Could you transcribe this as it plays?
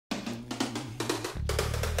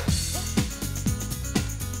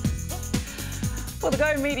Well, the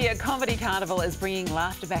Go Media Comedy Carnival is bringing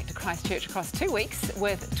laughter back to Christchurch across 2 weeks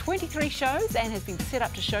with 23 shows and has been set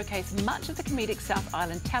up to showcase much of the comedic South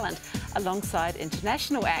Island talent alongside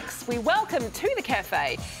international acts. We welcome to the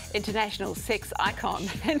cafe international sex icon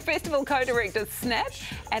and festival co-director Snap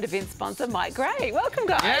and event sponsor Mike Gray. Welcome,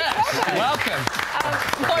 guys. Yeah, welcome.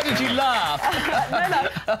 Why did you laugh?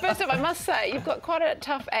 No. First of all, I must say, you've got quite a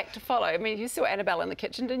tough act to follow. I mean, you saw Annabelle in the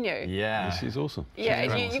kitchen, didn't you? Yeah. She's awesome. Yeah,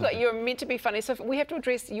 you're meant to be funny. So we have to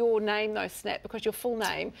address your name, though, Snap, because your full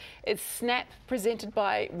name is Snap, presented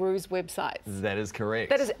by Ruse Websites. That is correct.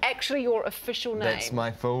 That is actually your official name. That's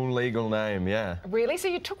my full legal name, yeah. Really? So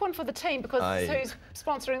you took one for the team because who's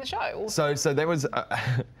sponsoring the show? So that was...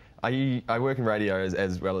 I work in radio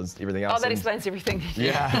as well as everything else. Oh, that explains everything.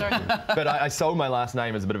 Yeah. But I sold my last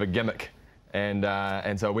name as a bit of a gimmick. And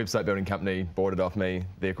so a website building company bought it off me.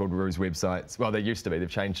 They're called Ruse Websites. Well, they used to be. They've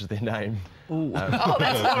changed their name. Oh,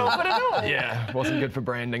 that's not awkward at all. Yeah, wasn't good for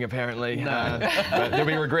branding, apparently. No. But they'll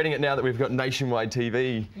be regretting it now that we've got nationwide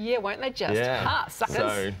TV. Yeah, won't they just? Yeah. Ha, suckers.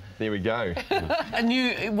 So there we go. And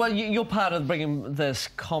you're part of bringing this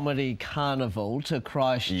comedy carnival to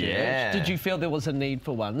Christchurch. Yeah. Did you feel there was a need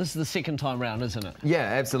for one? This is the second time round, isn't it? Yeah,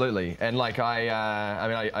 absolutely. And like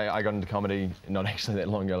I got into comedy not actually that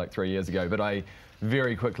long ago, like 3 years ago, but I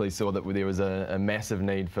very quickly saw that there was a massive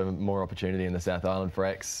need for more opportunity in the South Island for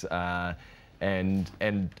acts.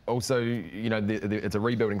 And also, you know, it's a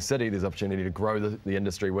rebuilding city. There's opportunity to grow the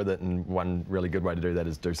industry with it, and one really good way to do that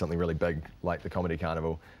is do something really big like the Comedy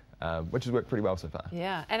Carnival, which has worked pretty well so far.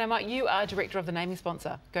 Yeah, and Mike, you are director of the naming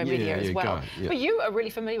sponsor, Go Media, as well. Go, yeah. But you are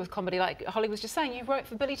really familiar with comedy, like Holly was just saying. You wrote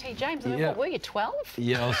for Billy T. James. I mean, what were you, 12?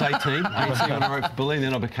 Yeah, I was 18 when I wrote for Billy,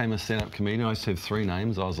 then I became a stand-up comedian. I used to have 3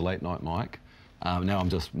 names. I was a late night Mike. Now I'm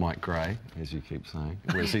just Mike Gray, as you keep saying,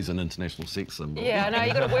 whereas he's an international sex symbol. Yeah, I know,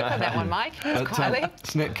 you've got to work on that one, Mike.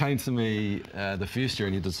 Snap came to me the first year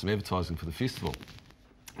and he did some advertising for the festival.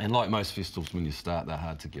 And like most festivals, when you start, they're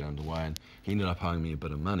hard to get underway, and he ended up owing me a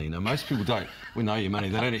bit of money. Now, most people don't owe you money,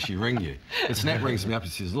 they don't actually ring you. But Snap rings me up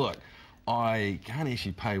and says, look, I can't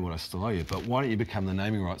actually pay what I still owe you, but why don't you become the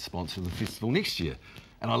naming rights sponsor of the festival next year?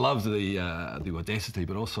 And I loved the audacity,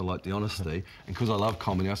 but also like the honesty. And because I love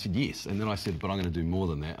comedy, I said yes. And then I said, but I'm going to do more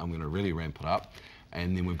than that. I'm going to really ramp it up.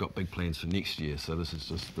 And then we've got big plans for next year. So this is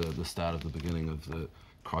just the start of the beginning of the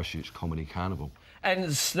Christchurch Comedy Carnival.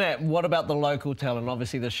 And Snap, what about the local talent?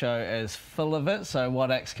 Obviously the show is full of it, so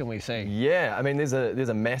what acts can we see? Yeah, I mean, there's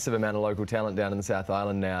a massive amount of local talent down in the South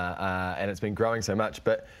Island now, and it's been growing so much.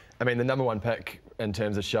 But I mean, the #1 pick in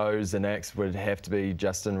terms of shows and acts would have to be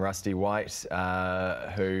Justin Rusty White,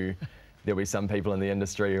 who there'll be some people in the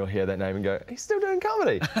industry who'll hear that name and go, he's still doing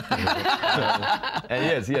comedy. And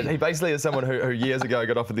yes, he basically is someone who years ago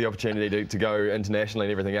got offered the opportunity to go internationally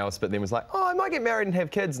and everything else, but then was like, oh, I might get married and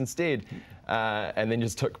have kids instead. And then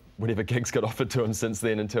just took whatever gigs got offered to him since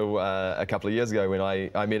then until a couple of years ago when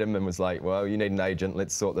I met him and was like, well, you need an agent,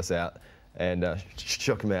 let's sort this out. And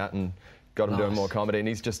shook him out and got him doing more comedy, and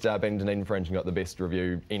he's just been to Dunedin Fringe and got the best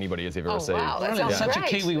review anybody has ever received. Wow, that sounds Such a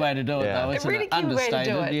Kiwi way to do it, though. It's a really Kiwi way to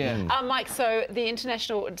do it. Yeah. Mike, so the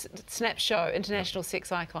international Snap show, international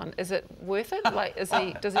sex icon, is it worth it? Like, does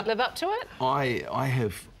he live up to it? I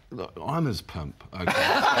have. Look, I'm his pimp, okay?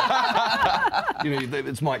 You know,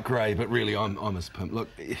 it's Mike Gray, but really I'm his pimp. Look,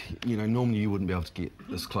 you know, normally you wouldn't be able to get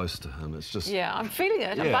this close to him. It's just... Yeah, I'm feeling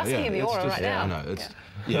it. I'm basking in the aura right now. I know.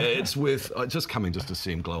 It's worth just coming just to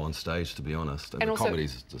see him glow on stage, to be honest. And the also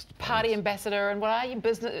comedy's just... Party ambassador, and what are you?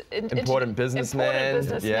 Important businessman. Important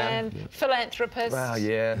businessman, philanthropist. Wow,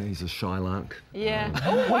 yeah. He's a shylark. Yeah.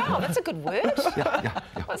 Oh, wow, that's a good word.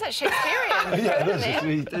 What's that, Shakespearean? Yeah,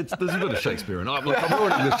 there's a bit of Shakespearean. Look, I'm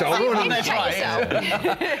ruining the show. That's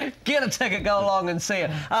right. Get a ticket, go along and see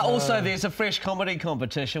it. Also, there's a fresh comedy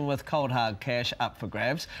competition with Cold Hard Cash up for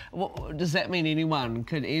grabs. Does that mean anyone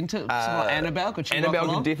could enter? Annabelle, could she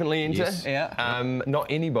Annabelle could definitely enter. Yes. Yeah. Not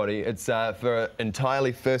anybody. It's for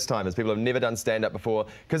entirely first-timers, people who've never done stand-up before.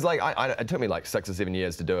 Because like, it took me like 6 or 7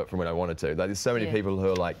 years to do it from when I wanted to. Like, there's so many people who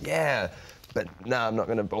are like, yeah, but no, I'm not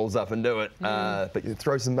going to balls up and do it. But you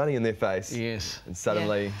throw some money in their face. Yes. And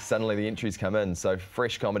suddenly the entries come in. So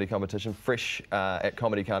fresh comedy competition, fresh at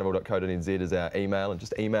comedycarnival.co.nz is our email, and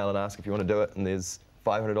just email and ask if you want to do it. And there's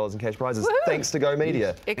 $500 in cash prizes. Thanks to Go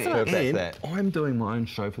Media. Excellent. And I'm doing my own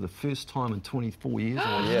show for the first time in 24 years.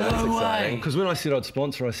 Yeah, that's exciting. Because when I said I'd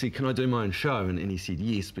sponsor, I said, can I do my own show? And he said,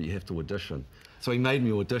 yes, but you have to audition. So he made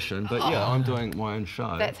me audition, but yeah, I'm doing my own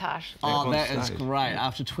show. That's harsh. Oh, on that is stage. great.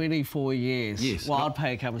 After 24 years, Yes.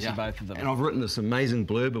 Wildpay comes Yeah. to both of them. And I've written this amazing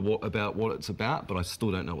blurb about what it's about, but I still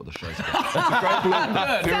don't know what the show's about. It's a great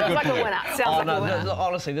blurb. Sounds like a winner. Sounds Oh, like no, a winner.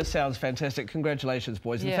 honestly, this sounds fantastic. Congratulations,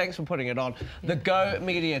 boys, and Yeah. thanks for putting it on. The Go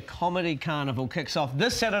Media Comedy Carnival kicks off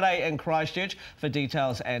this Saturday in Christchurch. For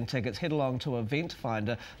details and tickets, head along to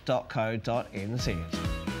eventfinder.co.nz.